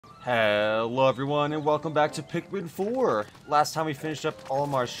Hello everyone and welcome back to Pikmin 4! Last time we finished up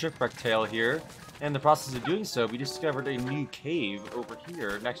Olimar's shipwreck tale here, and in the process of doing so, we discovered a new cave over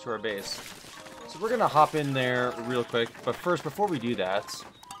here next to our base. So we're gonna hop in there real quick, but first, before we do that,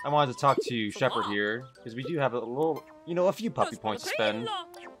 I wanted to talk to Shepard here, because we do have a little, a few puppy points to spend.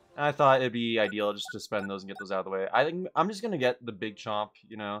 And I thought it'd be ideal just to spend those and get those out of the way. I think I'm just gonna get the big chomp,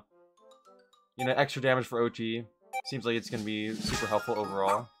 extra damage for OT. Seems like it's gonna be super helpful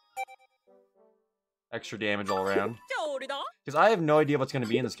overall. Extra damage all around. Because I have no idea what's going to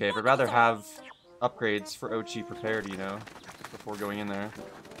be in this cave. I'd rather have upgrades for Ochi prepared, before going in there.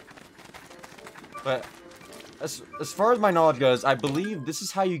 But as far as my knowledge goes, I believe this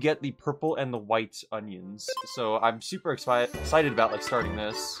is how you get the purple and the white onions. So I'm super excited about starting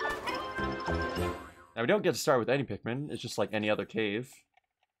this. Now we don't get to start with any Pikmin. It's just like any other cave.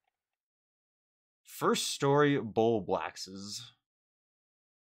 First story Bull Blaxes.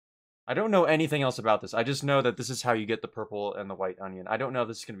 I don't know anything else about this. I just know that this is how you get the purple and the white onion. I don't know if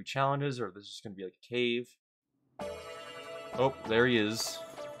this is going to be challenges or if this is going to be like a cave. Oh, there he is.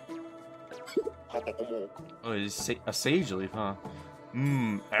 Oh, he's a sage leaf, huh?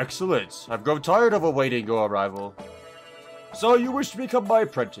 Excellent. I've grown tired of awaiting your arrival. So you wish to become my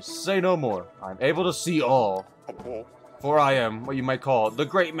apprentice. Say no more. I'm able to see all. For I am what you might call the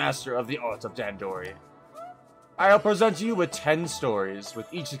great master of the art of Dandori. I'll present you with 10 stories.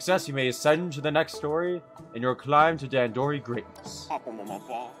 With each success, you may ascend to the next story in your climb to Dandori greatness.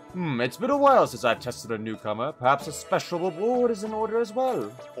 It's been a while since I've tested a newcomer. Perhaps a special reward is in order as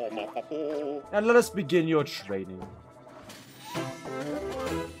well. And let us begin your training.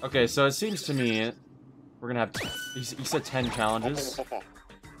 Okay, so it seems to me we're gonna have... He said 10 challenges.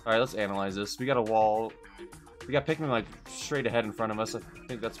 Alright, let's analyze this. We got a wall. We got Pikmin straight ahead in front of us. I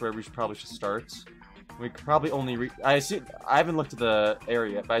think that's where we probably should start. We could probably only I haven't looked at the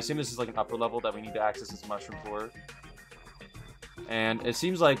area, but I assume this is like an upper level that we need to access this mushroom for. And it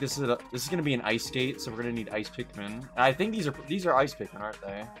seems like this is gonna be an ice gate, so we're gonna need ice Pikmin. I think these are ice Pikmin, aren't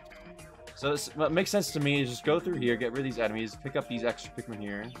they? So what makes sense to me is just go through here, get rid of these enemies, pick up these extra Pikmin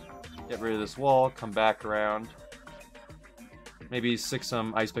here, get rid of this wall, come back around. Maybe stick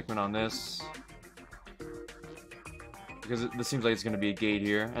some ice Pikmin on this. Because this seems like it's going to be a gate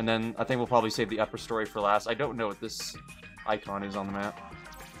here. And then I think we'll probably save the upper story for last. I don't know what this icon is on the map.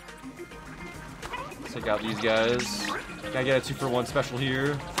 Take out these guys. Can I get a 2-for-1 special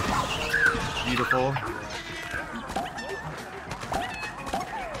here? Beautiful.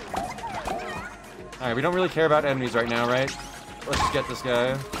 Alright, we don't really care about enemies right now, right? Let's just get this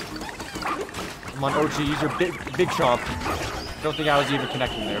guy. Come on, Ochi, use your big chomp. Don't think I was even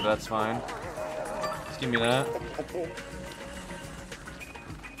connecting there, but that's fine. Just give me that.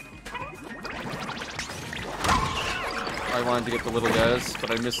 I wanted to get the little guys, but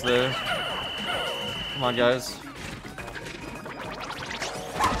I missed there. Come on, guys.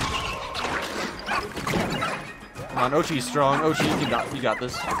 Come on, Ochi's strong. Ochi, you got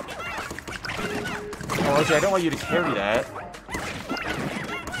this. Oh, Ochi, I don't want you to carry that.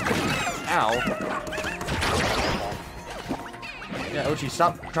 Ow. Yeah, Ochi,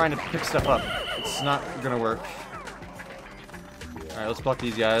 stop trying to pick stuff up. It's not gonna work. Alright, let's pluck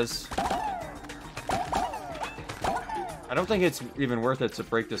these guys. I don't think it's even worth it to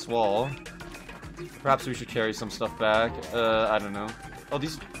break this wall. Perhaps we should carry some stuff back. I don't know. Oh,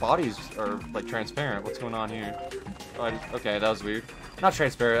 these bodies are, transparent. What's going on here? Oh, okay, that was weird. Not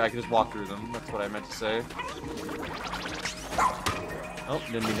transparent, I can just walk through them. That's what I meant to say. Oh,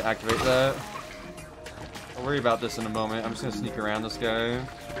 didn't mean to activate that. I'll worry about this in a moment. I'm just gonna sneak around this guy.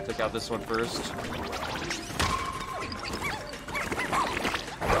 Take out this one first.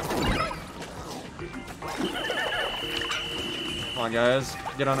 Come on, guys.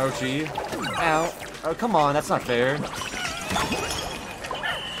 Get on Ochi. Ow. Oh, come on. That's not fair.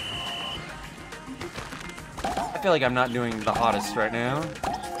 I feel like I'm not doing the hottest right now.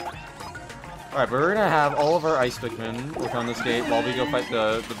 Alright, but we're gonna have all of our ice Pikmin work on this gate while we go fight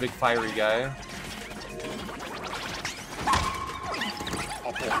the big fiery guy.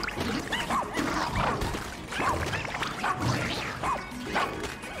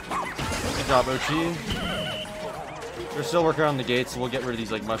 Good job, Ochi. We're still working on the gates, so we'll get rid of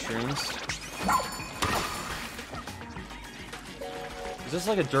these mushrooms. Is this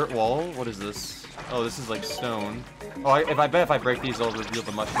like a dirt wall? What is this? Oh, this is like stone. Oh, I bet if I break these, I'll reveal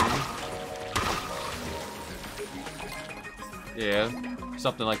the mushroom. Yeah,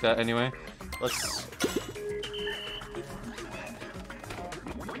 something like that. Anyway, let's.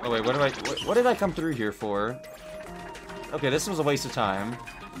 Oh wait, what did I come through here for? Okay, this was a waste of time.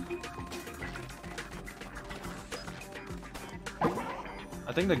 I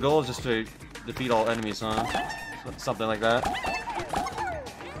I think the goal is just to defeat all enemies, huh? Something like that.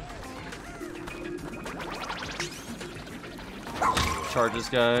 Charge this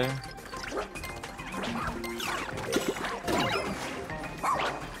guy.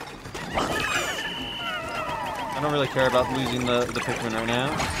 I don't really care about losing the Pikmin right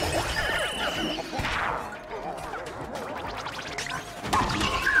now.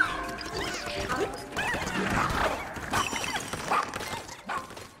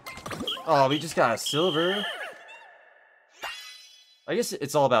 Oh, we just got a silver. I guess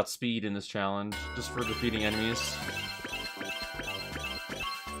it's all about speed in this challenge, just for defeating enemies.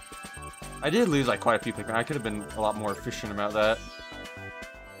 I did lose like quite a few Pikmin. I could have been a lot more efficient about that.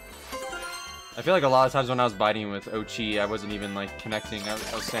 I feel like a lot of times when I was biting with Ochi, I wasn't even like connecting. I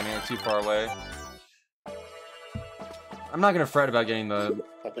was standing like too far away. I'm not gonna fret about getting the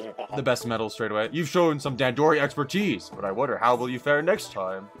best medal straight away. You've shown some Dandori expertise, but I wonder how will you fare next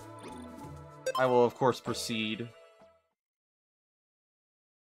time? I will of course proceed.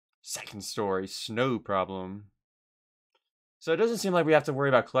 Second story, snow problem. So it doesn't seem like we have to worry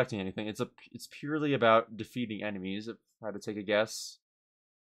about collecting anything. It's purely about defeating enemies, if I had to take a guess.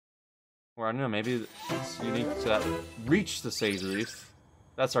 Or I don't know, maybe it's unique to that. Reach the Sage Leaf.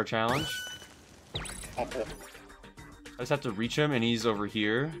 That's our challenge. I just have to reach him and he's over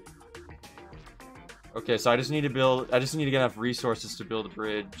here. Okay, so I just need to get enough resources to build a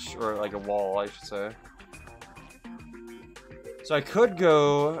bridge, or like a wall, I should say. So I could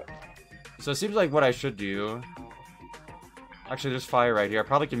go... So it seems like what I should do... Actually, there's fire right here. I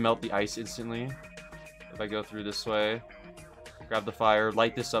probably can melt the ice instantly. If I go through this way. Grab the fire,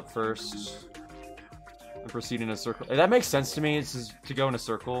 light this up first. And proceed in a circle. That makes sense to me, it's to go in a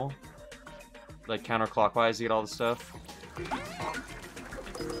circle. Like counterclockwise to get all the stuff.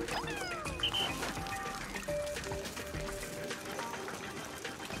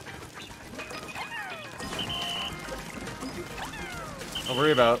 I'll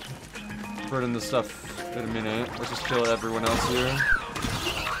worry about burning the stuff in a minute. Let's just kill everyone else here.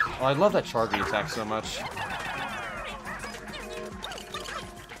 Oh, I love that charging attack so much.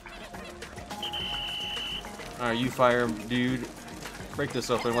 Alright, you fire, dude. Break this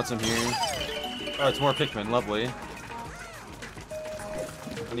open. What's in here? Oh, it's more Pikmin. Lovely.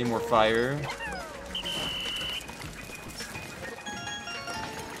 I need more fire.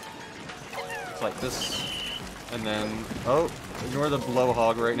 It's like this. And then... Oh, ignore the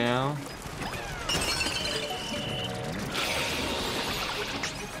blowhog right now.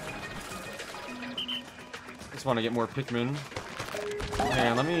 Just want to get more Pikmin.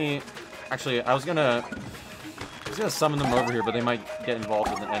 Man, let me... Actually, I was gonna summon them over here, but they might get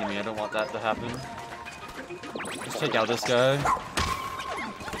involved with an enemy. I don't want that to happen. Just take out this guy.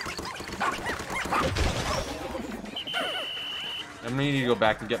 I'm gonna need to go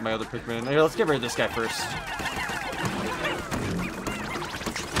back and get my other Pikmin. Here, let's get rid of this guy first.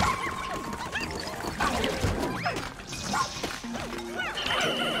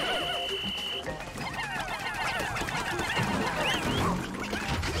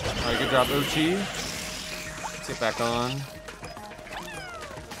 Alright, good job, Ochi. Let's get back on.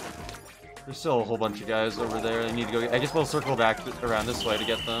 There's still a whole bunch of guys over there. I need to go. I guess we'll circle back around this way to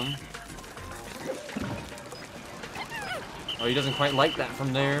get them. Oh, he doesn't quite like that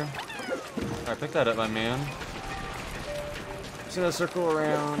from there. Alright, pick that up, my man. Just gonna circle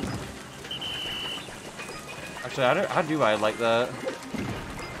around. Actually, how do I like that?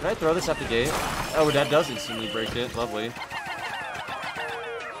 Did I throw this at the gate? Oh, that does instantly break it. Lovely.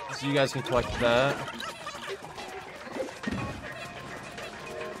 So you guys can collect that.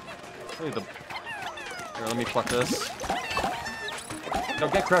 Here, let me pluck this.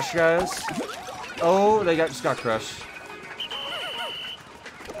 Don't get crushed, guys. Oh, they just got crushed.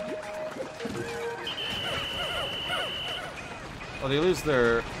 Well, they lose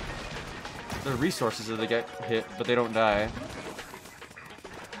their resources if they get hit, but they don't die.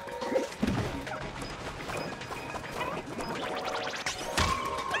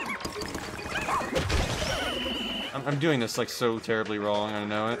 I'm doing this like so terribly wrong, I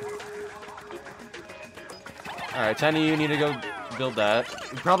know it. Alright, 10 of you need to go build that.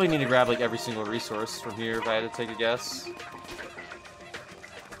 We probably need to grab like every single resource from here if I had to take a guess.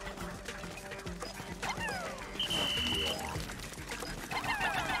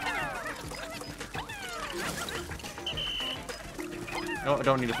 No, I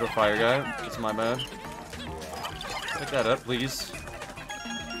don't need to throw fire, guy. It's my bad. Pick that up, please.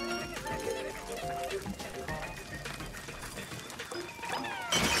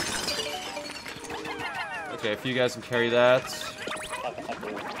 Okay, if you guys can carry that.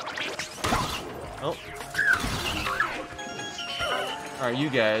 Oh. Alright,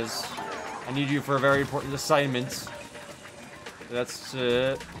 you guys. I need you for a very important assignment. That's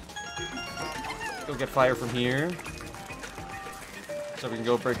it. Go get fire from here. So we can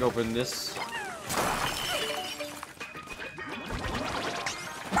go break open this.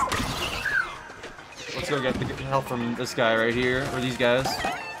 Let's go get the help from this guy right here, or these guys.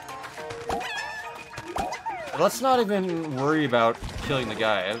 Let's not even worry about killing the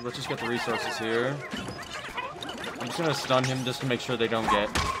guy. Let's just get the resources here. I'm just gonna stun him just to make sure they don't get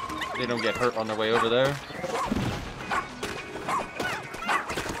hurt on their way over there.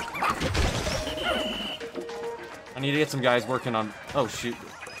 I need to get some guys working on... Oh shoot,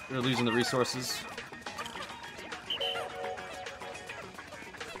 we're losing the resources.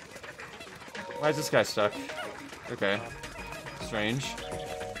 Why is this guy stuck? Okay, strange.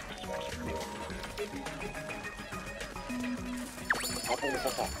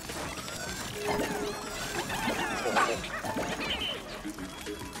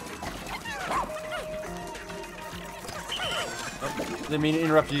 Oh, didn't mean to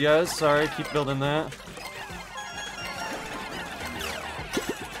interrupt you guys. Sorry, keep building that.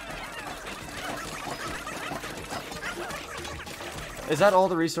 Is that all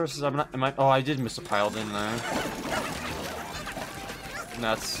the resources? Oh, I did miss a pile, didn't I?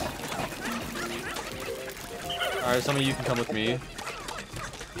 Nuts. Alright, some of you can come with me.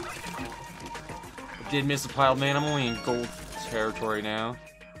 I did miss a pile, man. I'm only in gold territory now.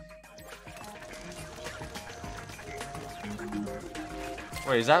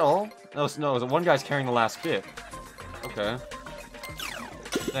 Wait, is that all? No, one guy's carrying the last bit. Okay.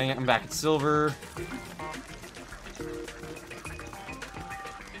 Dang it, I'm back at silver.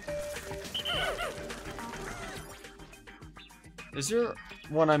 Is there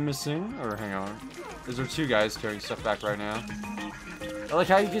one I'm missing? Or hang on. Is there two guys carrying stuff back right now? I like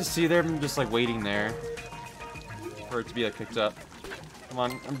how you can see them just like waiting there for it to be like picked up. Come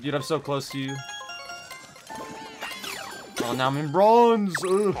on, dude, I'm so close to you. Oh, now I'm in bronze!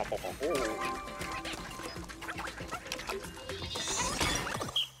 Ugh.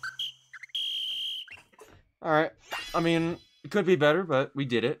 Alright, I mean, it could be better, but we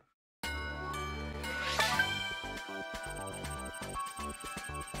did it.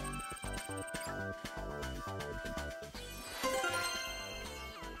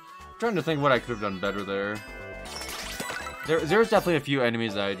 Trying to think what I could have done better there. There's definitely a few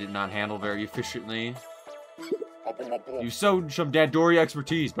enemies that I did not handle very efficiently. You showed some Dandori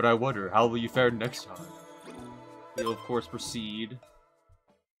expertise, but I wonder, how will you fare next time? You'll of course proceed.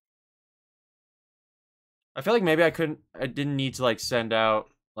 I feel like maybe I didn't need to like send out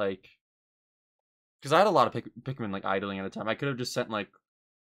like, because I had a lot of Pikmin like idling at the time. I could have just sent like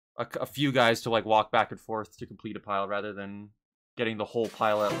a few guys to like walk back and forth to complete a pile rather than getting the whole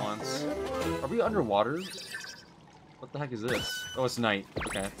pile at once. Are we underwater? What the heck is this? Oh, it's night.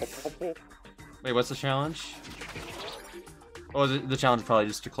 Okay. Wait, what's the challenge? Oh, the challenge is probably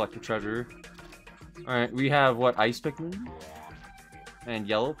just to collect the treasure. Alright, we have, what, ice Pikmin? And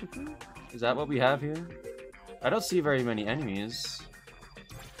yellow Pikmin? Is that what we have here? I don't see very many enemies.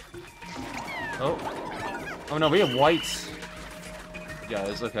 Oh. Oh no, we have white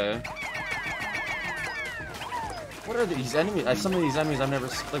guys, okay. What are these enemies? Some of these enemies I've never...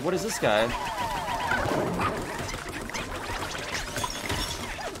 Like, what is this guy?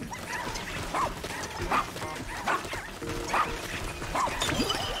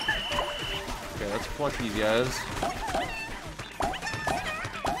 Okay, let's pluck these guys.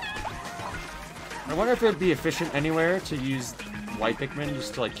 I wonder if it would be efficient anywhere to use white Pikmin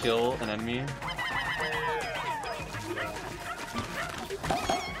just to, like, kill an enemy.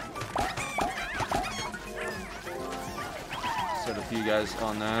 Set a few guys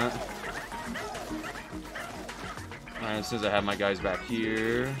on that. Alright, as soon as I have my guys back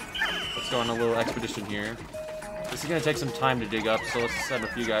here, let's go on a little expedition here. This is gonna take some time to dig up, so let's set a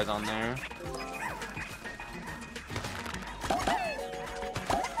few guys on there.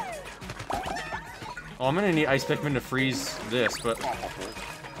 Oh, I'm gonna need ice Pikmin to freeze this, but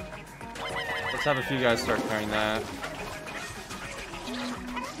let's have a few guys start carrying that.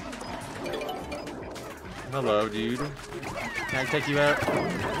 Hello, dude. Can I take you out?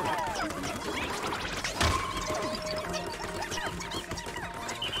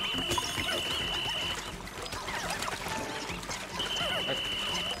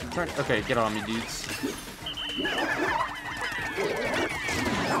 Okay, get on me, dudes.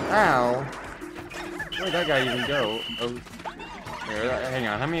 Ow! Where'd that guy even go? Oh, here, hang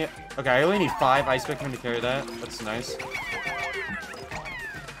on. How many? Okay, I only need 5 ice Pikmin to carry that. That's nice.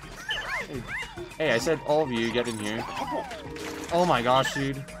 Hey, I said all of you get in here. Oh my gosh,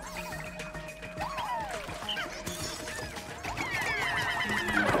 dude.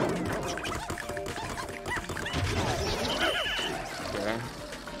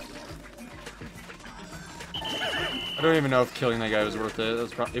 I don't even know if killing that guy was worth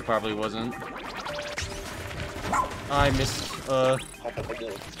it. It probably wasn't. I missed. Well,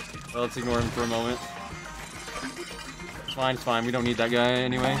 let's ignore him for a moment. It's fine, it's fine. We don't need that guy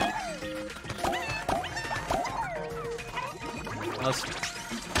anyway. Unless...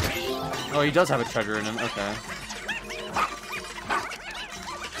 Oh, he does have a treasure in him. Okay.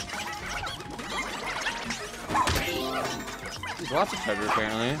 There's lots of treasure,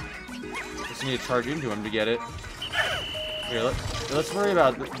 apparently. Just need to charge into him to get it. Here, let's worry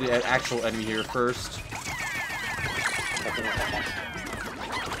about the actual enemy here first.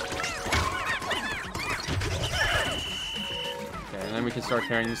 Okay, and then we can start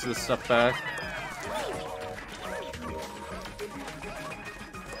carrying this stuff back.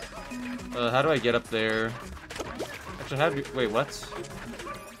 How do I get up there? Actually, how do... Wait, what?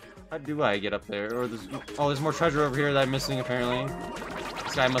 How do I get up there? Or there's... Oh, there's more treasure over here that I'm missing, apparently.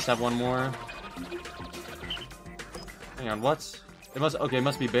 This guy must have one more. Hang on, what? It must... Okay, it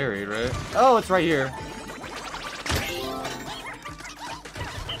must be buried, right? Oh, it's right here.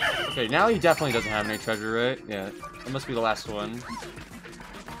 Okay, now he definitely doesn't have any treasure, right? Yeah, it must be the last one.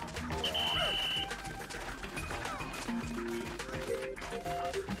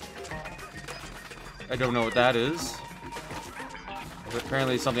 I don't know what that is. But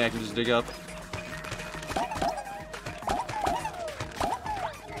apparently it's something I can just dig up.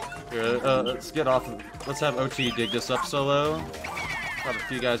 Here, let's get off of... Let's have Ochi dig this up solo. Have a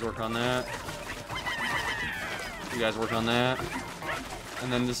few guys work on that. You guys work on that.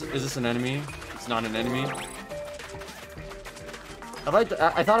 And then this... Is this an enemy? It's not an enemy.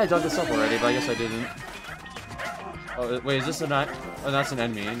 I thought I dug this up already, but I guess I didn't. Oh, wait, is this a... Oh, that's an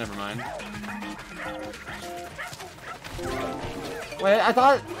enemy. Never mind. Wait, I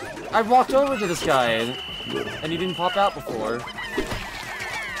thought I walked over to this guy and he didn't pop out before.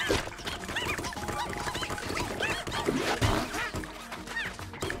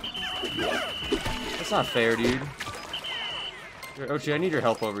 That's not fair, dude. Here, Ochi, I need your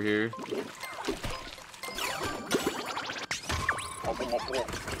help over here.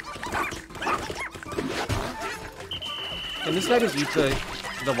 Can this guy just eat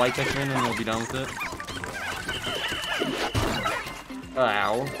the white Pikmin and we'll be done with it?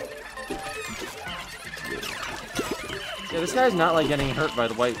 Ow. Yeah, this guy's not, like, getting hurt by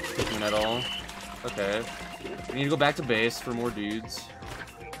the white Pikmin at all. Okay. We need to go back to base for more dudes.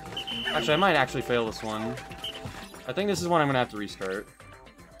 Actually, I might actually fail this one. I think this is one I'm gonna have to restart.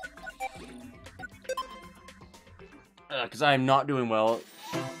 Because I am not doing well.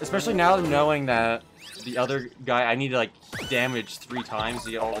 Especially now knowing that the other guy, I need to, like, damage 3 times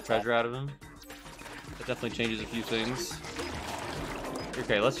to get all the treasure out of him. That definitely changes a few things.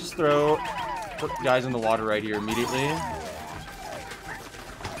 Okay, let's just put guys in the water right here immediately.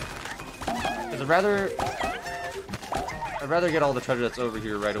 Because I'd rather get all the treasure that's over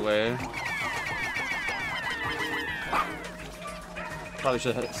here right away. Probably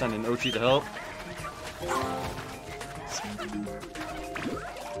should send an Ochi to help.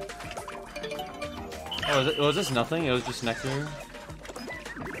 Oh, was this nothing? It was just nectar?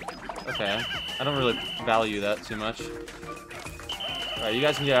 Okay. I don't really value that too much. Alright, you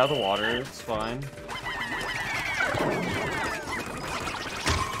guys can get out of the water, it's fine.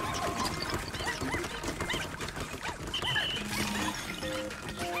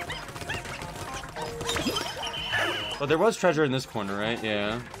 But there was treasure in this corner, right?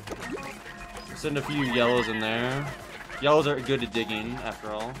 Yeah. Send a few yellows in there. Yellows are good at digging,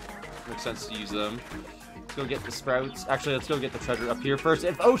 after all. Makes sense to use them. Let's go get the sprouts. Actually, let's go get the treasure up here first.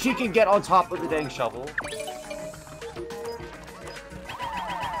 If Ochi can get on top with the dang shovel.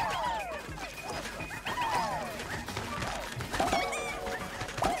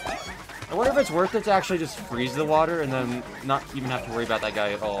 I wonder if it's worth it to actually just freeze the water and then not even have to worry about that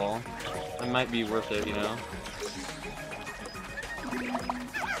guy at all. It might be worth it, you know?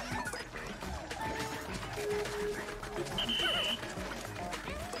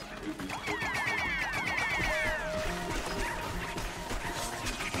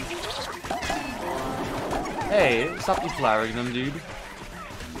 Hey, stop deflowering them, dude.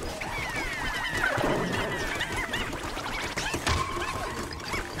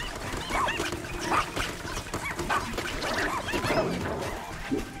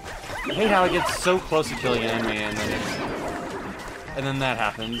 I hate how it gets so close to killing an enemy and then that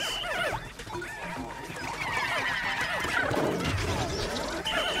happens.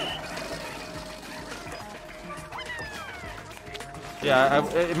 Yeah,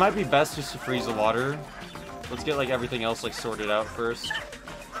 it might be best just to freeze the water. Let's get like everything else like sorted out first.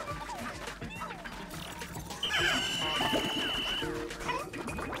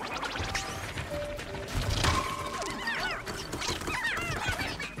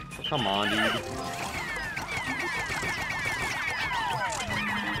 Come on, dude.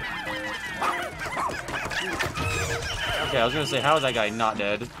 Okay, I was gonna say, how is that guy not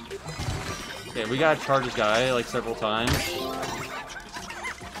dead? Okay, we gotta charge this guy, like, several times.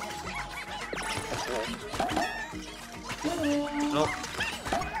 Nope.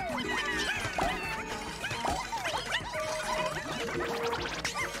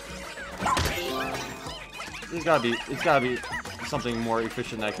 It's gotta be something more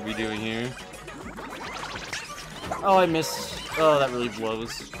efficient that I could be doing here. Oh, I missed. Oh, that really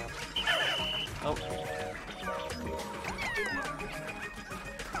blows. Oh.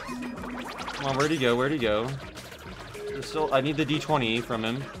 Come on, where'd he go? Where'd he go? There's still, I need the D20 from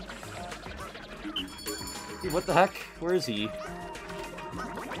him. Dude, what the heck? Where is he?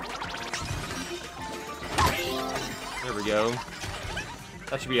 There we go.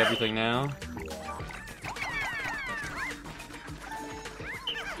 That should be everything now.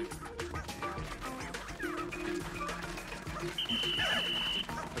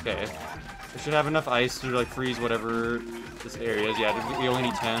 Okay. I should have enough ice to, like, freeze whatever this area is. Yeah, we only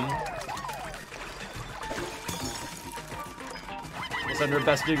need 10. Let's send our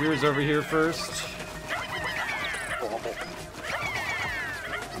best diggers over here first.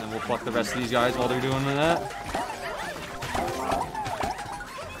 And then we'll pluck the rest of these guys while they're doing that.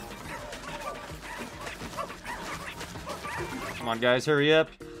 Come on, guys, hurry up.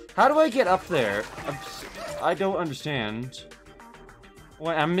 How do I get up there? I don't understand.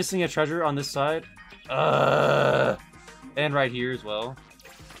 Wait, I'm missing a treasure on this side. And right here as well.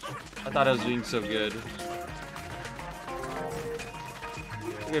 I thought I was doing so good.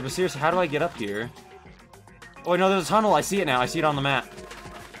 Okay, but seriously, how do I get up here? Oh, no, there's a tunnel. I see it now. I see it on the map.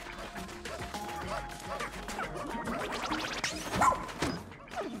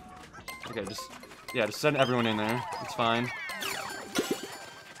 Okay, just send everyone in there. It's fine.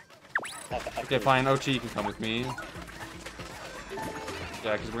 Okay, fine. Ochi, you can come with me.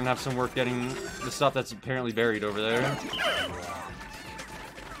 Yeah, because we're gonna have some work getting the stuff that's apparently buried over there.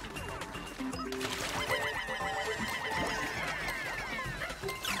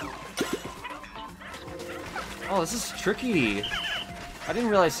 Oh, this is tricky. I didn't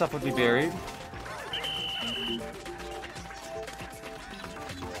realize stuff would be buried.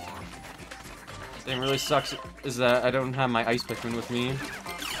 Thing really sucks is that I don't have my ice Pikmin with me.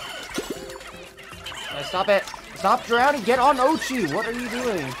 Stop it! Stop drowning! Get on Ochi! What are you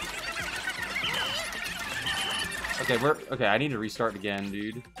doing? Okay, I need to restart again,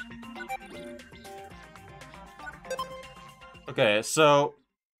 dude. Okay, so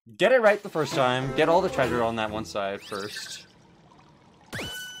get it right the first time. Get all the treasure on that one side first.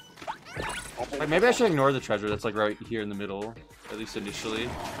 Like, maybe I should ignore the treasure that's like right here in the middle, at least initially.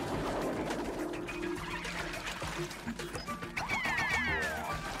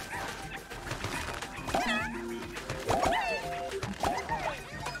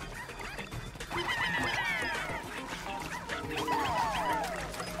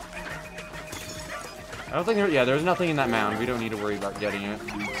 I don't think there's nothing in that mound. We don't need to worry about getting it.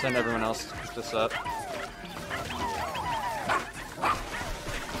 Send everyone else to pick this up.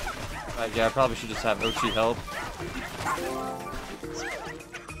 Yeah, I probably should just have Ochi help.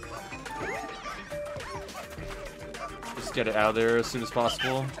 Just get it out of there as soon as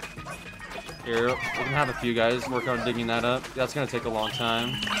possible. Here, we can have a few guys work on digging that up. That's gonna take a long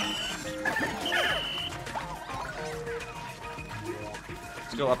time.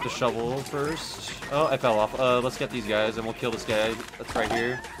 Let's go up the shovel first. Oh, I fell off. Let's get these guys, and we'll kill this guy that's right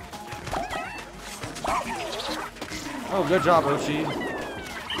here. Oh, good job, Ochi.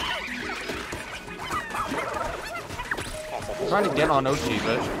 I'm trying to get on Ochi,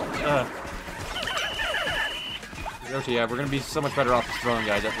 but... Ochi, yeah, we're gonna be so much better off just throwing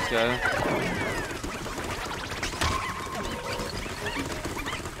guys at this guy.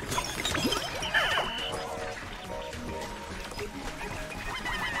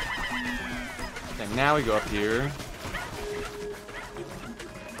 Now we go up here.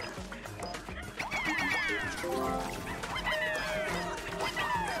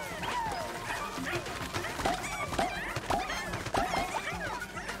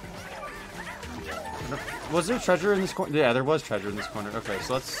 Was there treasure in this corner? Yeah, there was treasure in this corner. Okay,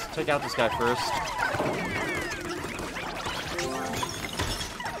 so let's take out this guy first.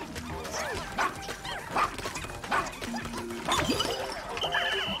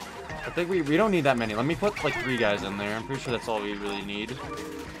 I think we don't need that many. Let me put like 3 guys in there. I'm pretty sure that's all we really need.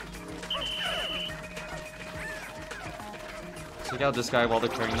 Take out this guy while they're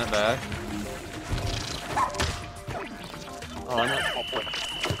carrying that back. Oh, I know.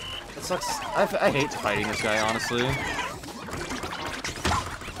 It sucks. I hate fighting this guy, honestly.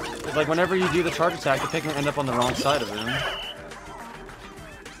 Like, whenever you do the charge attack, the Pikmin end up on the wrong side of him.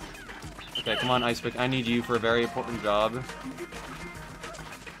 Okay, come on, Ice Pick. I need you for a very important job.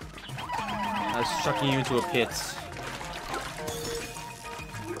 I was chucking you into a pit.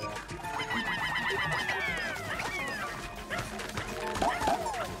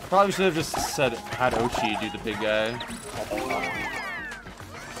 Probably should have just had Ochi do the big guy.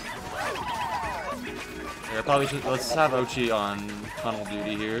 Yeah, probably should. Let's have Ochi on tunnel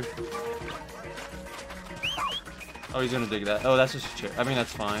duty here. Oh, he's gonna dig that. Oh, that's just a chair. I mean,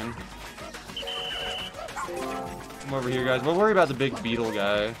 that's fine. Come over here, guys. We'll worry about the big beetle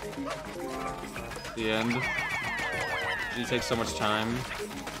guy at the end. He takes so much time.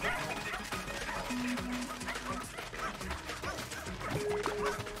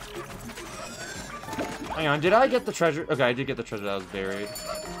 Hang on, did I get the treasure? Okay, I did get the treasure that was buried.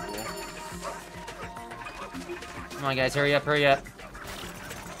 Cool. Come on, guys, hurry up, hurry up.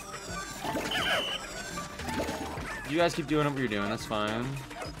 You guys keep doing what you're doing, that's fine.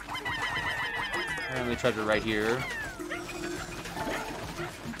 Apparently treasure right here.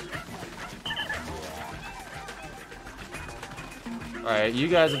 Alright, you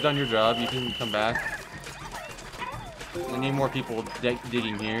guys have done your job, you can come back. I need more people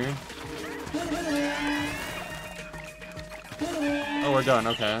digging here. Oh, we're done,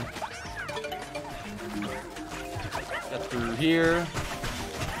 okay. Get through here.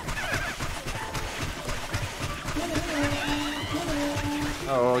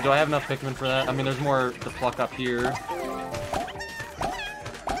 Oh, do I have enough Pikmin for that? I mean, there's more to pluck up here.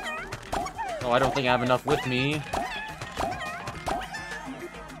 Oh, I don't think I have enough with me.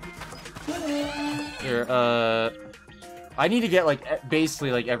 Here, I need to get, like,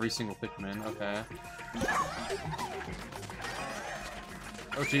 basically, like, every single Pikmin. Okay.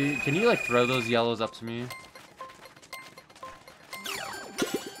 Ochi, can you, like, throw those yellows up to me?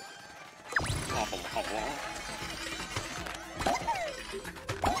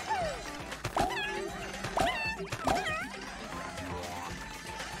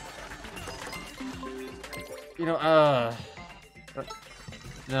 You know,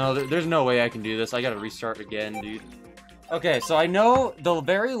 no, there's no way I can do this. I gotta restart again, dude. Okay, so I know the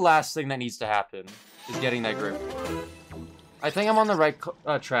very last thing that needs to happen is getting that grip. I think I'm on the right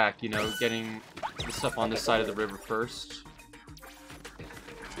track, you know, getting the stuff on this side of the river first.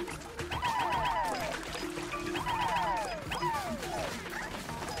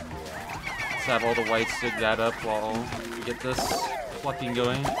 Let's have all the whites dig that up while we get this plucking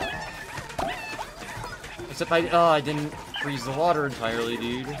going. Except I didn't freeze the water entirely,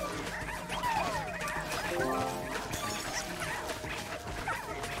 dude.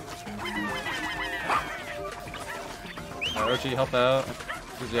 Alright, Ochi, help out.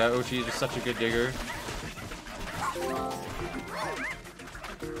 Because, yeah, Ochi is just such a good digger.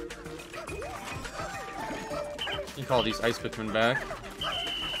 You can call these Ice Pikmin back.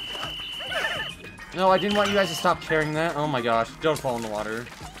 No, I didn't want you guys to stop carrying that. Oh my gosh, don't fall in the water.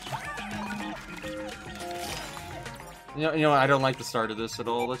 You know what? I don't like the start of this at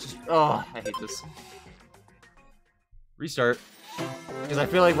all. Let's just... Oh, I hate this. Restart. Because I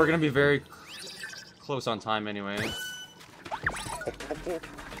feel like we're going to be very close on time anyway.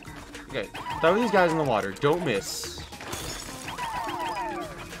 Okay, throw these guys in the water. Don't miss.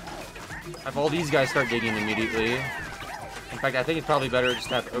 Have all these guys start digging immediately. In fact, I think it's probably better just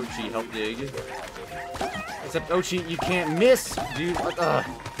to have Ochi help dig. Except, Ochi, you can't miss, dude.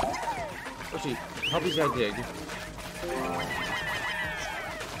 Ochi, help these guys dig.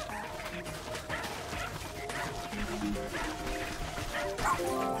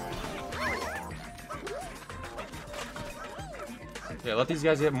 Okay, let these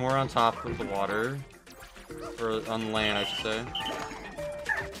guys get more on top of the water. Or on land, I should say.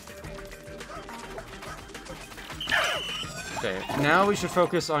 Okay, now we should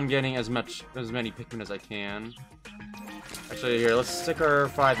focus on getting as many Pikmin as I can. Actually, here, let's stick our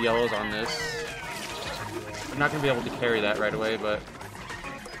 5 yellows on this. I'm not gonna be able to carry that right away, but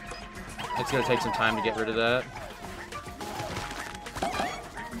it's gonna take some time to get rid of that.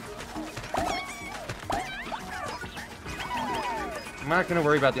 I'm not gonna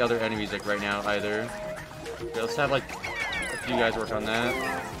worry about the other enemies like right now either. Okay, let's have like a few guys work on that.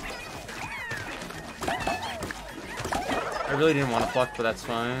 I really didn't want to pluck, but that's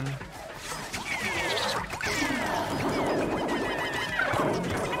fine.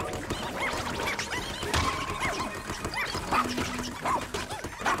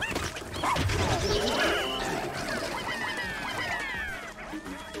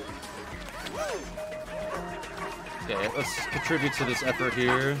 Okay, let's contribute to this effort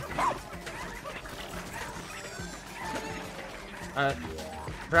here.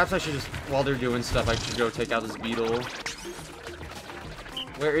 Perhaps I should just, while they're doing stuff, I should go take out this beetle.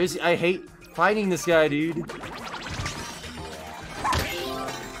 Where is he? I hate fighting this guy, dude.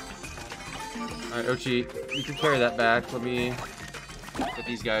 Alright, Ochi, you can carry that back. Let me get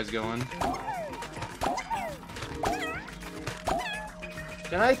these guys going.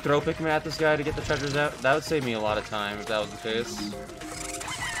 Can I throw Pikmin at this guy to get the treasures out? That would save me a lot of time if that was the case.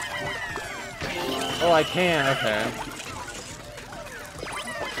 Oh, I can. Okay.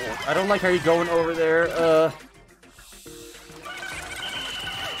 I don't like how you're going over there.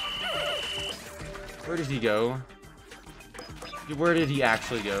 Where did he go? Where did he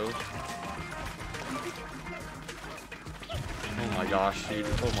actually go? Oh my gosh, dude.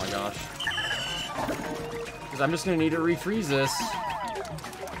 Oh my gosh. Because I'm just gonna need to refreeze this.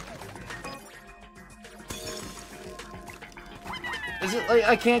 Is it like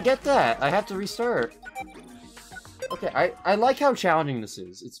I can't get that? I have to restart. Okay, I like how challenging this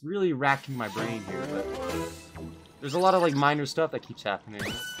is. It's really racking my brain here, but there's a lot of like minor stuff that keeps happening.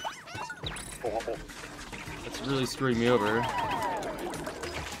 It's really screwing me over.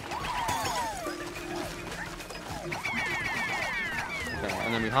 Okay,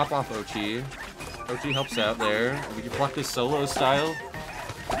 and then we hop off Ochi. Ochi helps out there. We can pluck this solo style.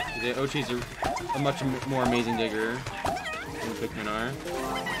 Ochi's a much more amazing digger than Pikmin are.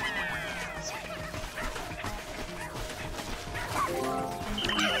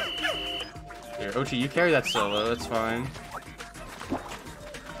 Here, Ochi, you carry that solo, that's fine.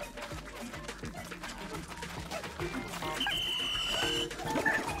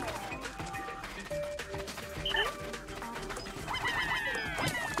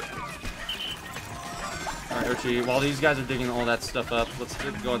 Alright, Ochi, while these guys are digging all that stuff up, let's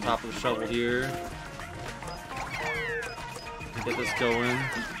go on top of the shovel here. Get this going.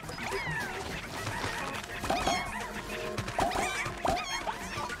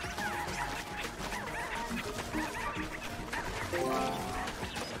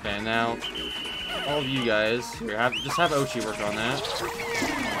 Okay, now all of you guys here just have Ochi work on that.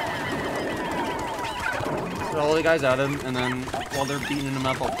 Get all the guys out of him, and then while they're beating him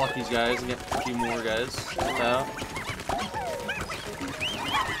up, I'll pluck these guys and get a few more guys out.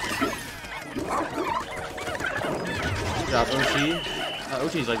 Good job, Ochi.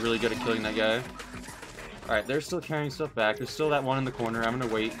 Ochi's like really good at killing that guy. Alright, they're still carrying stuff back. There's still that one in the corner I'm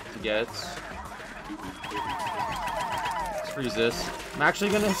gonna wait to get. Let's freeze this. I'm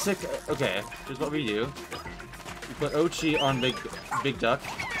actually gonna stick. Okay, here's what we do. We put Ochi on Big Duck.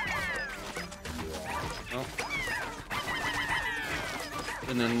 Oh.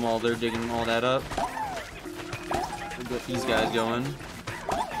 And then while they're digging all that up, we'll get these guys going.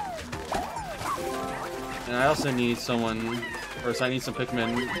 And I also need someone, or so I need some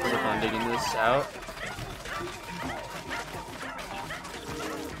Pikmin to work on digging this out.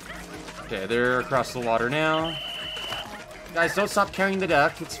 Okay, they're across the water now. Guys, don't stop carrying the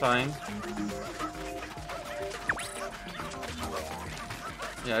duck. It's fine.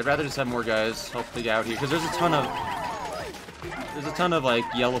 Yeah, I'd rather just have more guys help dig out here because there's a ton of like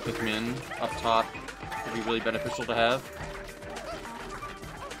yellow Pikmin up top. It'd be really beneficial to have.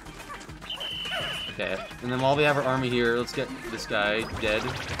 Okay, and then while we have our army here, let's get this guy dead.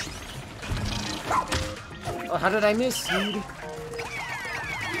 Oh, how did I miss, dude?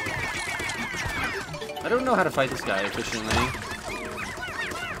 I don't know how to fight this guy efficiently.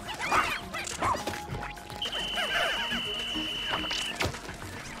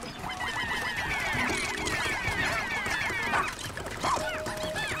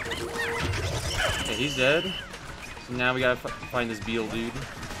 Okay, he's dead. So now we gotta find this beetle dude.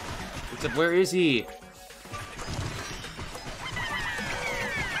 Except, where is he?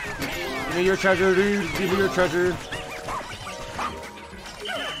 Give me your treasure, dude. Give me your treasure.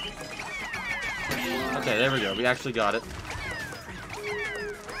 Okay, there we go. We actually got it.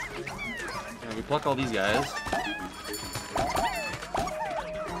 And we pluck all these guys.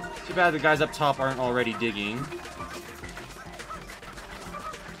 Too bad the guys up top aren't already digging.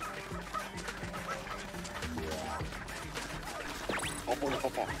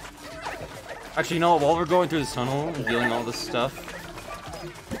 Actually, you know what? While we're going through this tunnel and dealing all this stuff,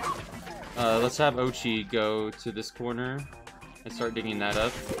 let's have Ochi go to this corner and start digging that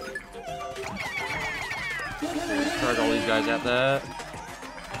up. Start all these guys at that.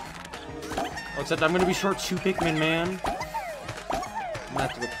 Oh, except I'm gonna be short 2 Pikmin, man. I'm gonna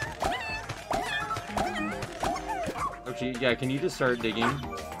have to go... Ochi, yeah, can you just start digging?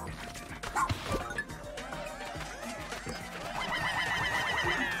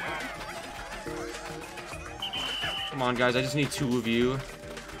 Come on, guys, I just need 2 of you.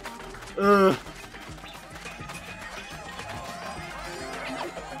 Ugh.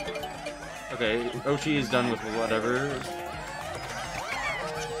 Okay, Ochi is done with whatever.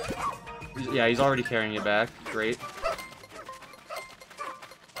 Yeah, he's already carrying it back. Great.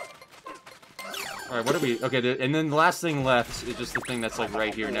 Alright, what are we... Okay, and then the last thing left is just the thing that's, like,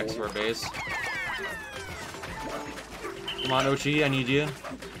 right here next to our base. Come on, Ochi, I need you.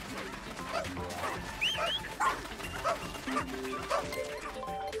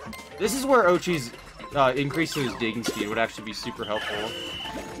 This is where Ochi's increase to his digging speed would actually be super helpful.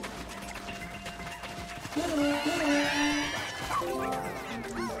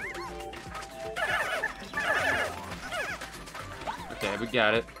 Okay, we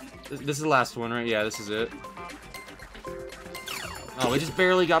got it. This is the last one, right? Yeah, this is it. Oh, we just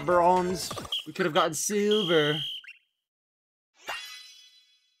barely got bronze. We could have gotten silver.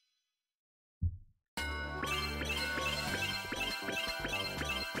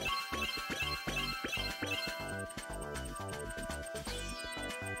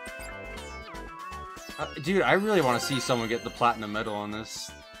 Dude, I really want to see someone get the platinum medal on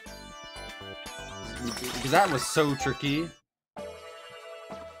this. Because that was so tricky.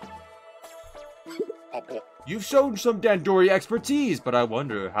 You've shown some Dandori expertise, but I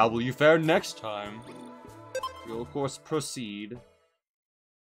wonder, how will you fare next time? You'll of course proceed.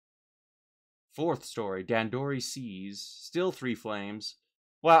 Fourth story, Dandori sees. Still 3 flames.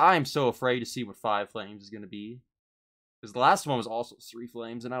 Well, I'm so afraid to see what 5 flames is going to be. Because the last one was also 3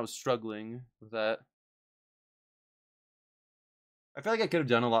 flames, and I was struggling with that. I feel like I could have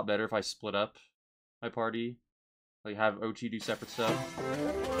done a lot better if I split up my party. Like, have Ochi do separate stuff.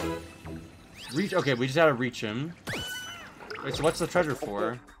 Reach. Okay, we just had to reach him. Wait, so what's the treasure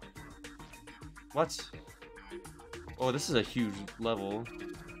for? What? Oh, this is a huge level.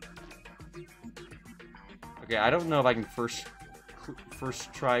 Okay, I don't know if I can first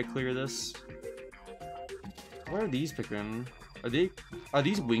try clear this. Where are these Pikmin? Are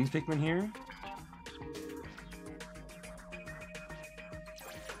these wings Pikmin here?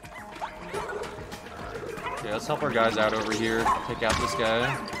 Okay, let's help our guys out over here. Pick out this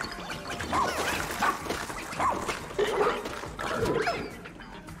guy.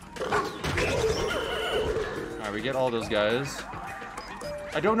 Alright, we get all those guys.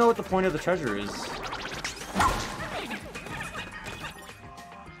 I don't know what the point of the treasure is.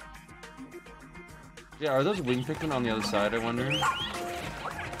 Yeah, are those wing Pikmin on the other side, I wonder? I'm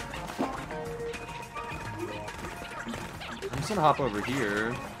just gonna hop over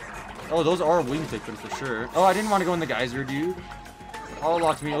here. Oh, those are wing Pikmin for sure. Oh, I didn't want to go in the geyser, dude. Oh,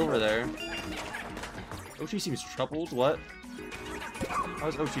 locked me over there. Ochi seems troubled. What? How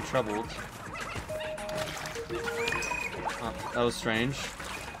is Ochi troubled? Oh, that was strange.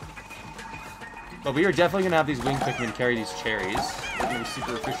 But we are definitely gonna have these wing Pikmin carry these cherries. We're gonna be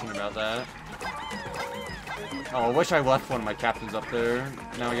super efficient about that. Oh, I wish I left one of my captains up there.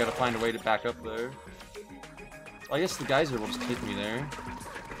 Now we gotta find a way to back up there. Well, I guess the geyser will just take me there.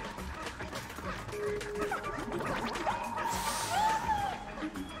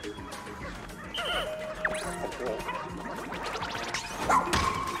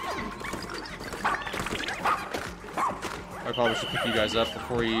 I probably should pick you guys up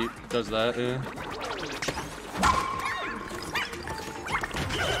before he does that. Yeah.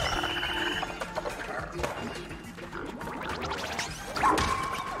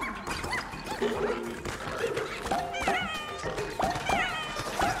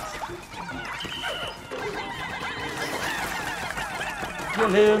 Kill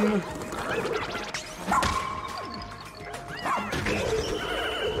him!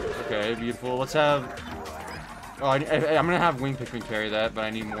 Okay, beautiful. Let's have... Oh, I'm gonna have wing Pikmin carry that, but I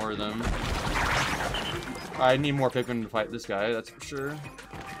need more of them. I need more Pikmin to fight this guy, that's for sure.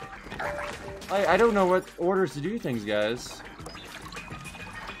 I don't know what orders to do things, guys.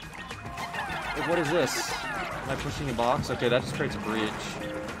 Like, what is this? Am I pushing a box? Okay, that just creates a bridge.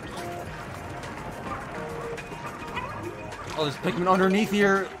 Oh, there's Pikmin underneath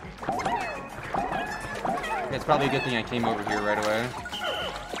here! Okay, it's probably a good thing I came over here right away.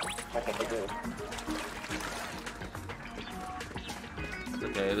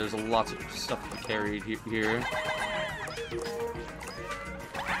 Okay, there's lots of stuff carried here.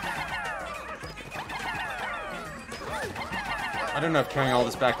 I don't know if carrying all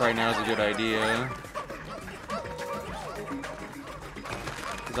this back right now is a good idea.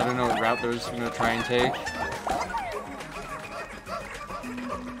 Because I don't know what route they're just going to try and take.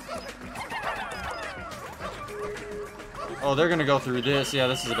 Oh, they're going to go through this. Yeah,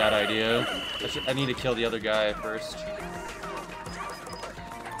 this is a bad idea. I need to kill the other guy first.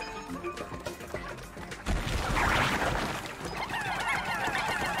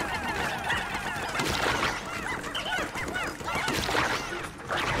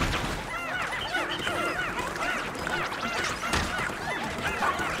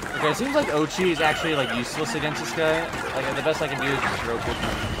 Okay, it seems like Ochi is actually like useless against this guy. Like the best I can do is just throw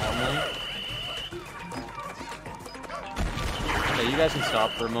Pikmin normally. Okay, you guys can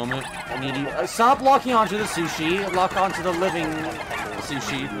stop for a moment. I need you. Stop locking onto the sushi. Lock onto the living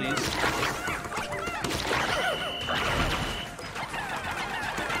sushi, please.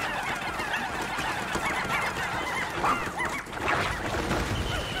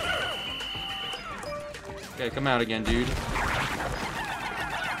 Okay, come out again, dude.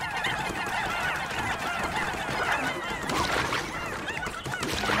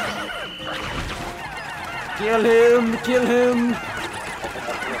 Kill him! Kill him!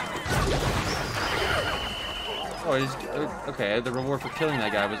 Oh, he's... okay, the reward for killing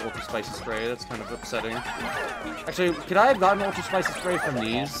that guy was Ultra Spicy Spray. That's kind of upsetting. Actually, could I have gotten Ultra Spicy Spray from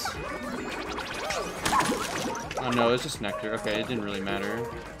these? Oh no, it's just Nectar. Okay, it didn't really matter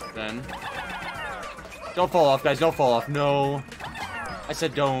then. Don't fall off, guys. Don't fall off. No. I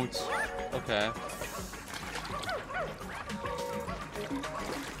said don't. Okay.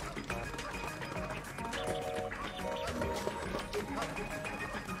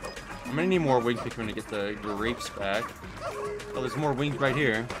 I'm gonna need more wing Pikmin to get the grapes back. Oh, there's more wings right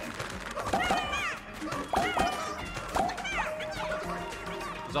here.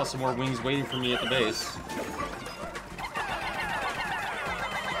 There's also more wings waiting for me at the base.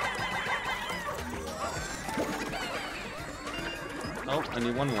 Oh, I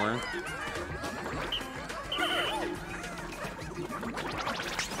need one more.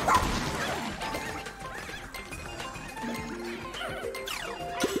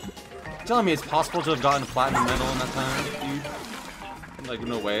 You're telling me it's possible to have gotten platinum medal in that time, dude? Like,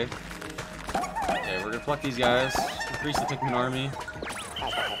 no way. Okay, we're gonna pluck these guys. Increase the Pikmin army.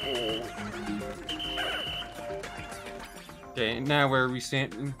 Okay, now where we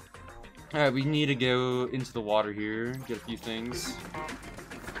stand... Alright, we need to go into the water here, get a few things.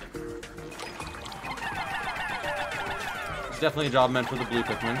 It's definitely a job meant for the blue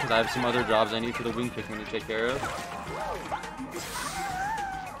Pikmin, because I have some other jobs I need for the wing Pikmin to take care of.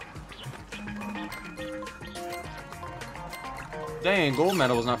 Dang, gold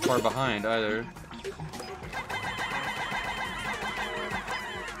medal was not far behind either.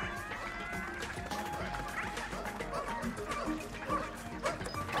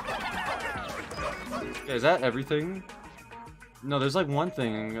 Okay, is that everything? No, there's like one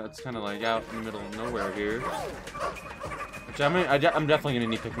thing that's kind of like out in the middle of nowhere here. Which I'm definitely gonna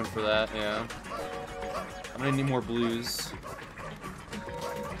need Pikmin for that, yeah. I'm gonna need more blues.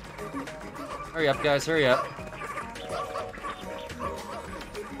 Hurry up, guys, hurry up.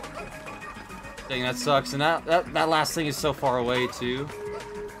 Dang, that sucks. And that last thing is so far away, too.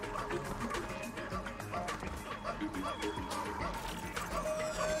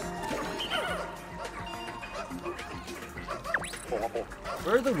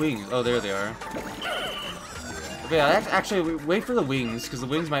 Where are the wings? Oh, there they are. But yeah, actually, wait for the wings, because the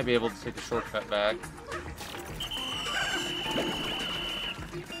wings might be able to take a shortcut back.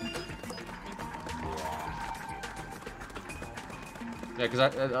 Yeah,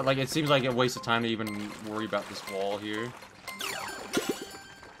 because like, it seems like a waste of time to even worry about this wall here.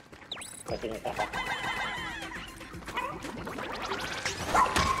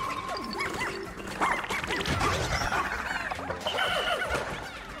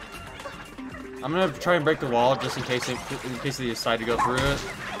 I'm gonna try and break the wall just in case they decide to go through it.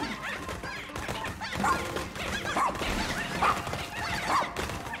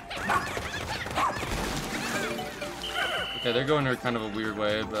 Okay, they're going in kind of a weird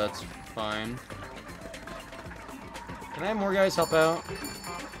way, but that's fine. Can I have more guys help out?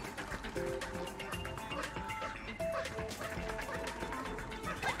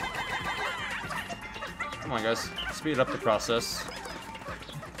 Come on, guys. Speed up the process.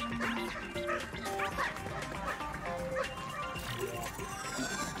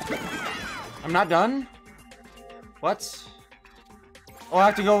 I'm not done? What? Oh, I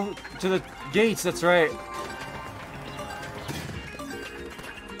have to go to the gates, that's right.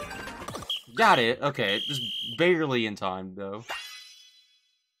 Got it. Okay, just barely in time, though.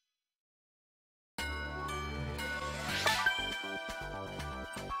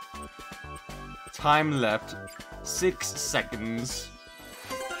 Time left. 6 seconds.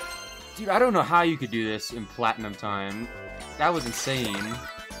 Dude, I don't know how you could do this in platinum time. That was insane.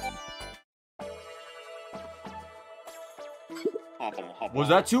 Was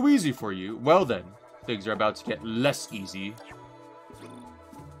that too easy for you? Well then, things are about to get less easy.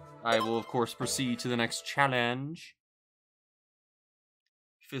 I will, of course, proceed to the next challenge.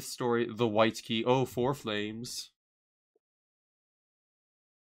 5th story, the white key. Oh, 4 flames.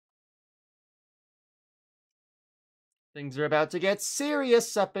 Things are about to get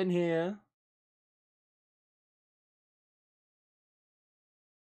serious up in here.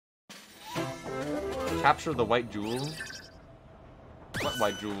 Capture the white jewel. What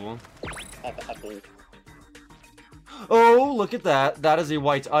white jewel? Oh, look at that. That is a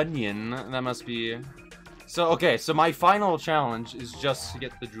white onion. That must be... So, okay, so my final challenge is just to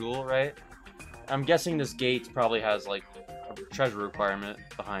get the jewel, right? I'm guessing this gate probably has, like, a treasure requirement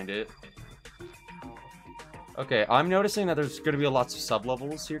behind it. Okay, I'm noticing that there's going to be lots of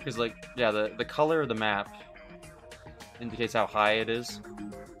sub-levels here, because, like, yeah, the color of the map indicates how high it is.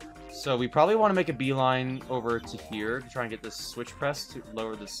 So we probably want to make a beeline over to here to try and get this switch press to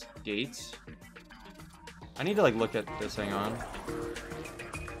lower this gate. I need to, like, look at this, hang on.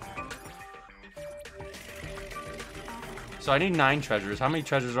 So I need 9 treasures. How many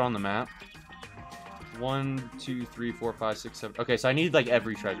treasures are on the map? 1, 2, 3, 4, 5, 6, 7. Okay, so I need, like,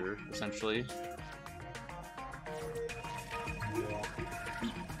 every treasure, essentially.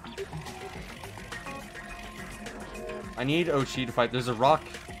 I need Ochi to fight. There's a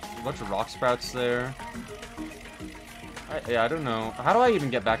bunch of rock sprouts there. Yeah, I don't know. How do I even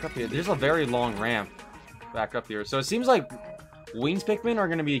get back up here? There's a very long ramp back up here. So it seems like wings Pikmin are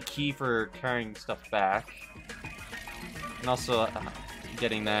going to be key for carrying stuff back. And also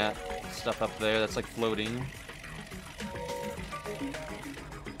getting that stuff up there that's like floating.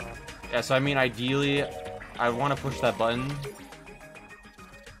 Yeah, so I mean, ideally, I want to push that button.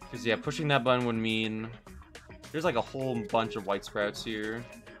 Because, yeah, pushing that button would mean there's like a whole bunch of white sprouts here.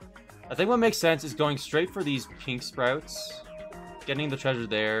 I think what makes sense is going straight for these pink sprouts, getting the treasure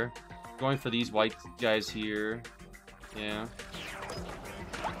there, going for these white guys here. Yeah.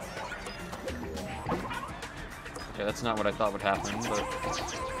 Okay, that's not what I thought would happen, but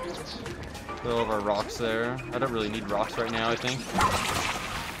throw over rocks there. I don't really need rocks right now, I think.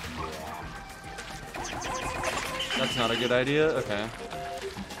 That's not a good idea? Okay.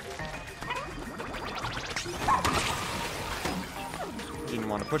 Didn't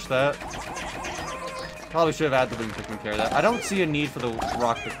want to push that. Probably should have had the wing Pikmin carry that. I don't see a need for the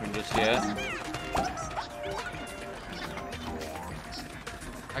rock Pikmin just yet.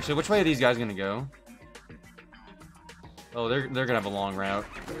 Actually, which way are these guys gonna go? Oh, they're gonna have a long route.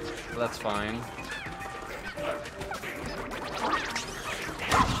 Well, that's fine.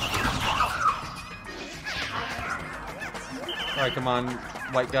 Alright, come on,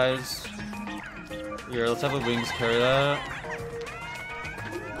 white guys. Here, let's have the wings carry that.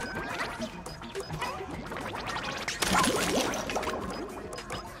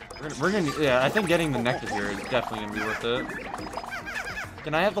 Yeah, I think getting the nectar here is definitely gonna be worth it.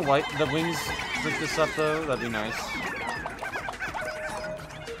 Can I have the wings drink this up though? That'd be nice.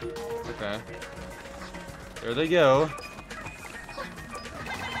 Okay. There they go.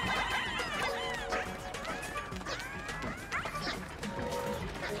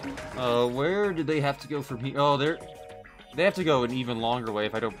 Where did they have to go from here? Oh, they have to go an even longer way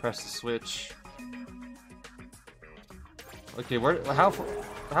if I don't press the switch. Okay,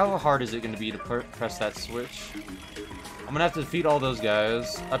 how hard is it going to be to press that switch? I'm going to have to defeat all those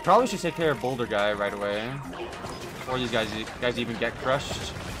guys. I probably should take care of Boulder Guy right away. Before these guys even get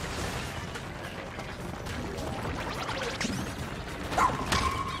crushed.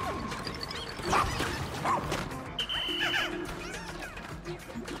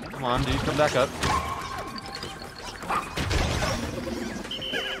 Come on, dude, come back up.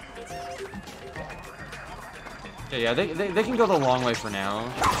 Okay, yeah, they can go the long way for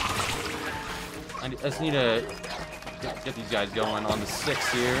now. I just need to get these guys going on the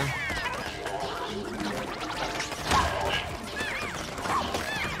 6 here.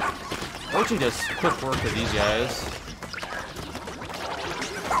 Ochi does quick work with these guys.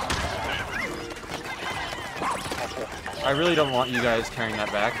 I really don't want you guys carrying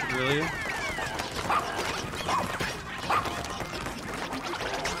that back, really.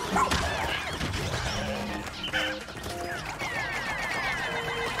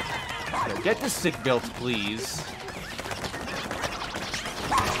 Okay, get the stick built, please.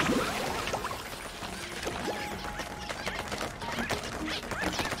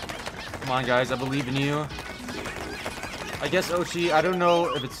 Come on, guys, I believe in you. I guess Ochi, I don't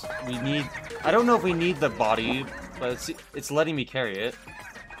know if I don't know if we need the body, but it's letting me carry it.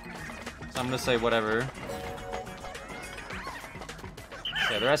 So I'm gonna say whatever.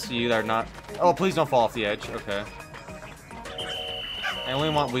 Yeah, the rest of you that are not... Oh, please don't fall off the edge. Okay. I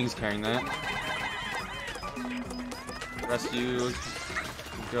only want wings carrying that. The rest of you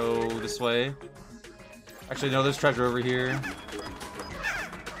go this way. Actually, no, there's treasure over here.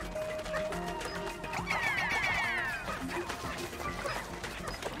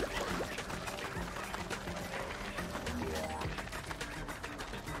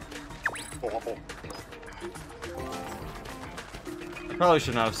 I probably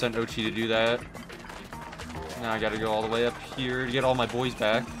should not have sent Ochi to do that. Now I gotta go all the way up here to get all my boys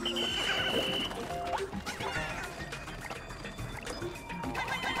back.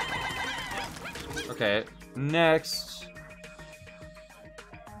 Okay, next.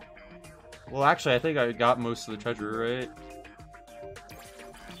 Well, actually, I think I got most of the treasure, right?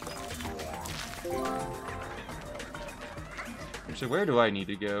 Actually, where do I need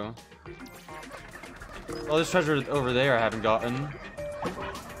to go? Oh, there's treasure over there I haven't gotten.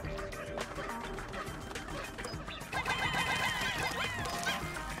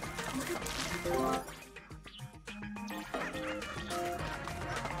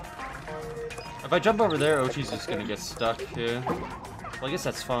 If I jump over there, Ochi's just gonna get stuck here. Well, I guess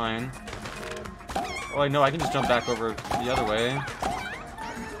that's fine. Oh, wait, no, I can just jump back over the other way.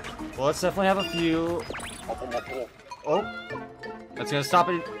 Well, let's definitely have a few. Oh, that's gonna stop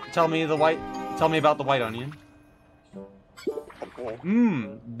it. Tell me about the white onion.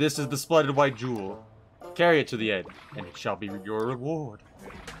 This is the splendid white jewel. Carry it to the end, and it shall be your reward.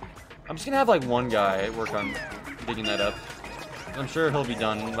 I'm just gonna have like one guy work on digging that up. I'm sure he'll be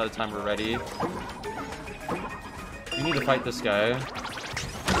done by the time we're ready. We need to fight this guy.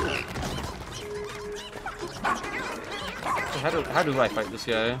 So how do I fight this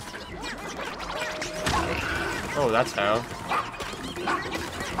guy? Oh, that's how.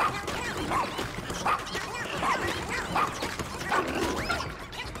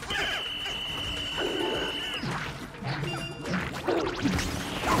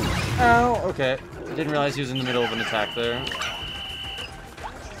 Ow, okay. I didn't realize he was in the middle of an attack there.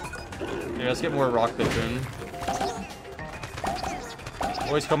 Yeah, let's get more rock pippin.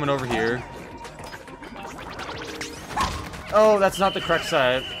 Boys coming over here. Oh, that's not the correct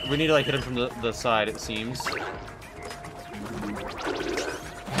side. We need to like hit him from the side, it seems.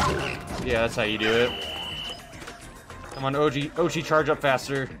 Yeah, that's how you do it. Come on, Ochi, charge up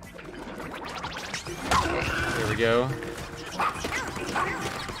faster. There we go.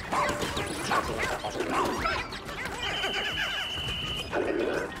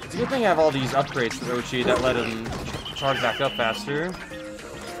 It's a good thing I have all these upgrades for Ochi that let him charge back up faster.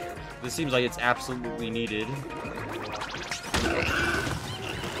 This seems like it's absolutely needed.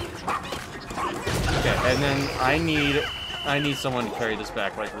 Okay, and then I need someone to carry this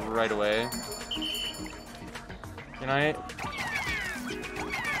back like right away. Can I?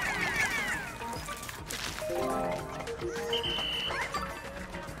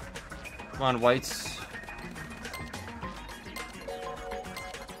 Come on, whites.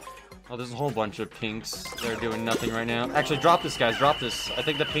 Oh, there's a whole bunch of pinks. They're doing nothing right now. Actually, drop this, guys. Drop this. I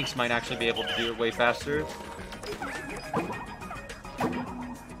think the pinks might actually be able to do it way faster.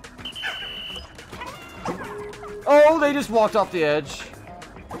 Oh, they just walked off the edge.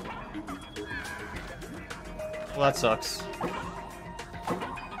 Well, that sucks.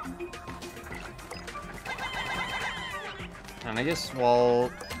 And I guess while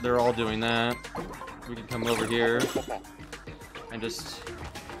they're all doing that, we can come over here and just...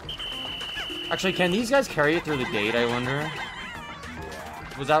 Actually, can these guys carry it through the gate, I wonder?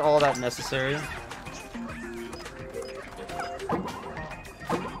 Was that all that necessary?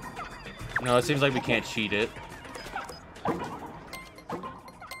 No, it seems like we can't cheat it.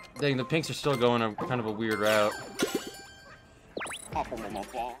 Dang, the pinks are still going a kind of a weird route.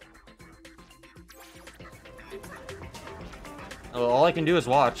 Oh, all I can do is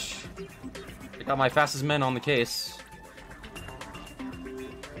watch. I got my fastest men on the case.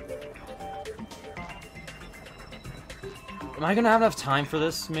 Am I gonna have enough time for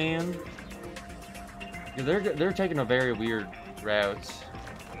this, man? They're taking a very weird route.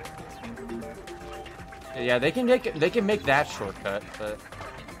 Yeah, they can make that shortcut, but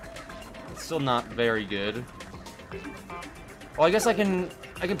it's still not very good. Well, I guess I can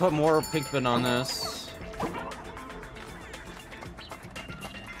put more Pikmin on this.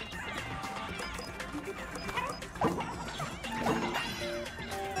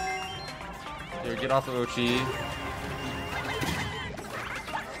 Here, get off of Ochi.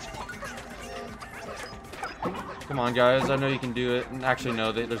 Come on, guys. I know you can do it. Actually,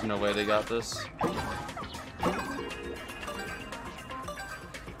 no. There's no way they got this.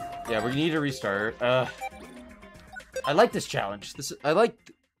 Yeah, we need to restart. I like this challenge. I like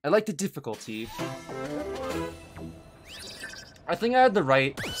the difficulty. I think I had the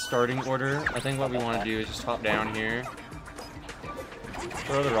right starting order. I think what we want to do is just hop down here.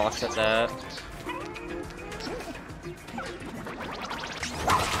 Throw the rocks at that.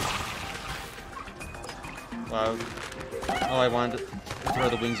 Wow. Oh, I wanted to throw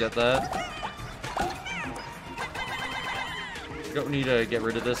the wings at that. Don't need to get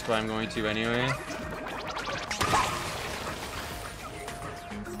rid of this, but I'm going to anyway.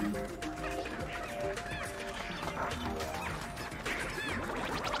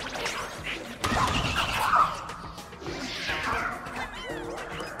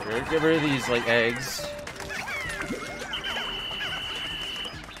 Get rid of these, like, eggs.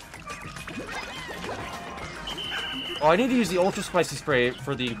 Oh, I need to use the ultra spicy spray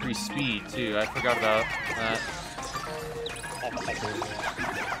for the increased speed, too. I forgot about that.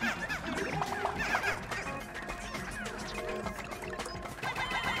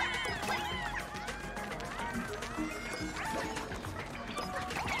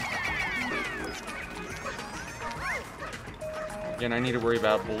 Again, I need to worry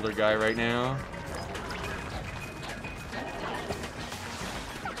about Boulder Guy right now.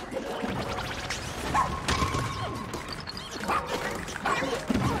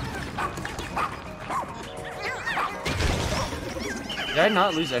 Did I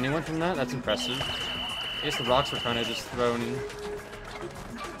not lose anyone from that? That's impressive. I guess the rocks were kind of just thrown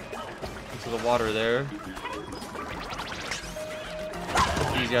into the water there.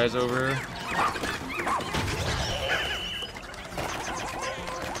 Put these guys over.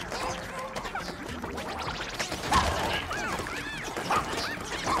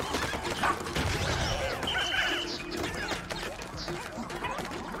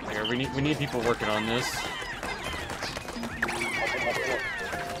 We need people working on this.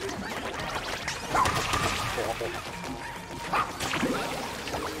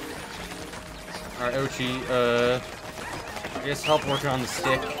 Alright, Ochi, I guess help working on the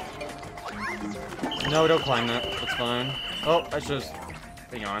stick. No, don't climb that. That's fine. Oh, I should just...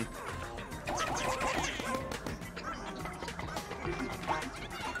 Hang on.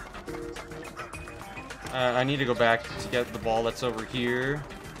 I need to go back to get the ball that's over here.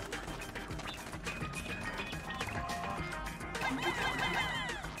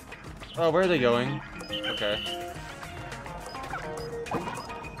 Oh, where are they going? Okay.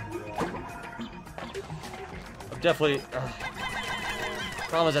 I'm definitely...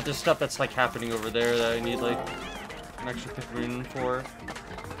 Problem is that there's stuff that's, like, happening over there that I need, like, an extra Pikmin for.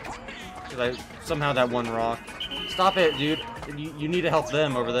 Because somehow that one rock... Stop it, dude! You need to help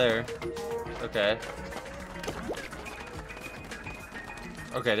them over there. Okay.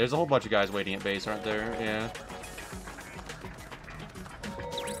 Okay, there's a whole bunch of guys waiting at base, aren't there? Yeah.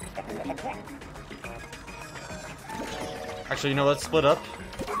 Actually, you know, let's split up.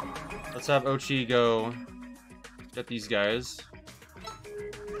 Let's have Ochi go get these guys.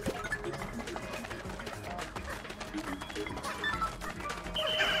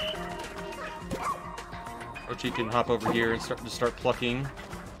 Ochi can hop over here and start plucking.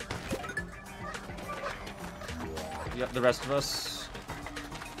 We got the rest of us.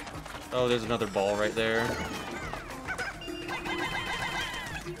 Oh, there's another ball right there.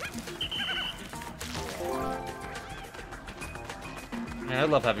 Man, I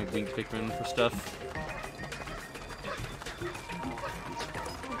love having winged Pikmin for stuff.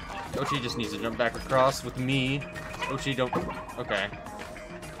 Ochi just needs to jump back across with me. Ochi, don't... Okay.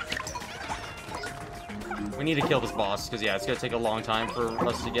 We need to kill this boss, because, yeah, it's going to take a long time for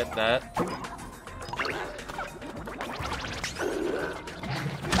us to get that.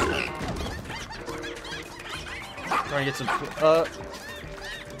 Trying to get some...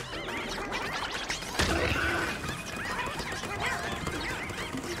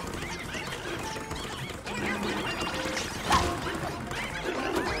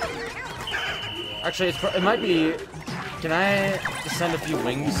 Actually, it might be... Can I just send a few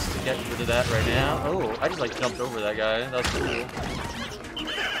wings to get rid of that right now? Oh, I just, like, jumped over that guy. That's cool.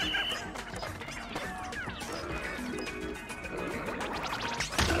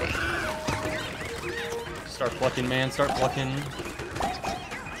 Start plucking, man. Start plucking.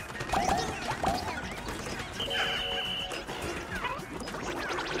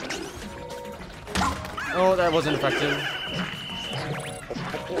 Oh, that wasn't effective.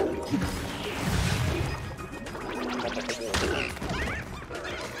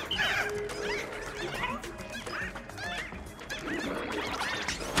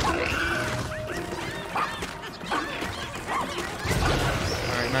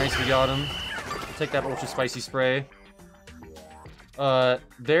 Nice, we got him. Take that ultra spicy spray.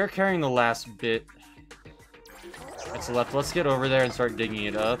 They're carrying the last bit that's left. Let's get over there and start digging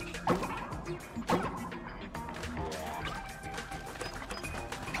it up.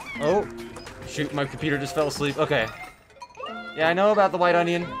 Oh, shoot, my computer just fell asleep. Okay. Yeah, I know about the white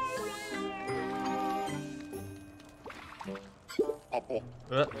onion.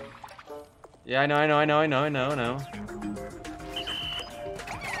 Yeah, I know.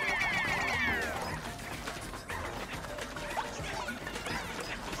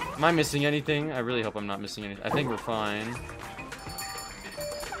 Am I missing anything? I really hope I'm not missing anything. I think we're fine.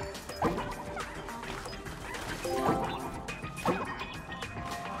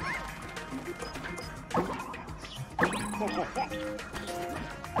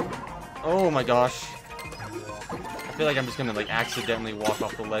 Oh my gosh. I feel like I'm just gonna like accidentally walk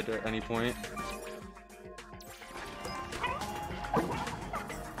off the ledge at any point.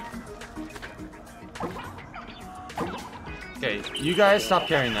 Okay, you guys stop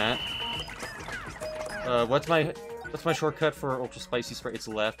carrying that. What's my shortcut for ultra spicy spray? It's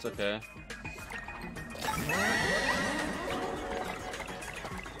left, okay.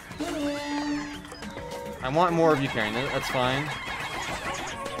 I want more of you carrying it, that's fine.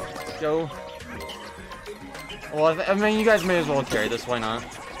 Go. Well, I mean, you guys may as well carry this, why not?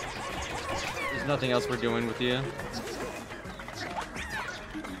 There's nothing else we're doing with you.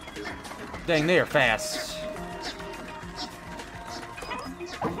 Dang, they are fast.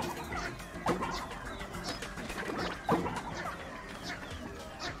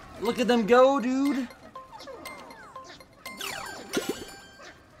 Look at them go, dude!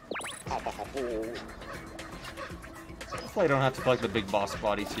 Hopefully I don't have to collect the big boss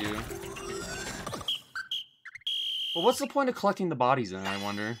body, too. Well, what's the point of collecting the bodies, then, I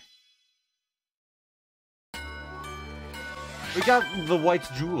wonder? We got the white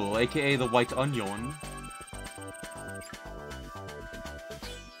jewel, aka the white onion.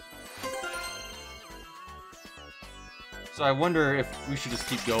 So I wonder if we should just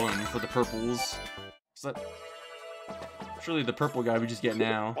keep going for the purples. Surely the purple guy we just get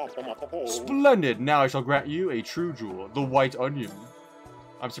now. Splendid! Now I shall grant you a true jewel, the white onion.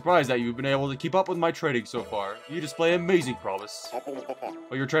 I'm surprised that you've been able to keep up with my trading so far. You display amazing promise.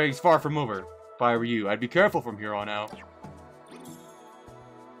 But your trading's far from over. If I were you, I'd be careful from here on out.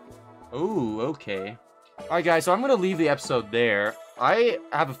 Ooh, okay. Alright guys, so I'm gonna leave the episode there. I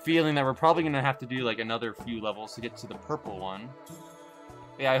have a feeling that we're probably gonna have to do like another few levels to get to the purple one.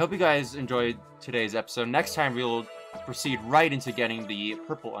 Yeah, I hope you guys enjoyed today's episode. Next time we'll proceed right into getting the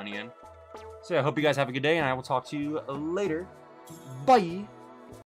purple onion. So yeah, I hope you guys have a good day, and I will talk to you later. Bye!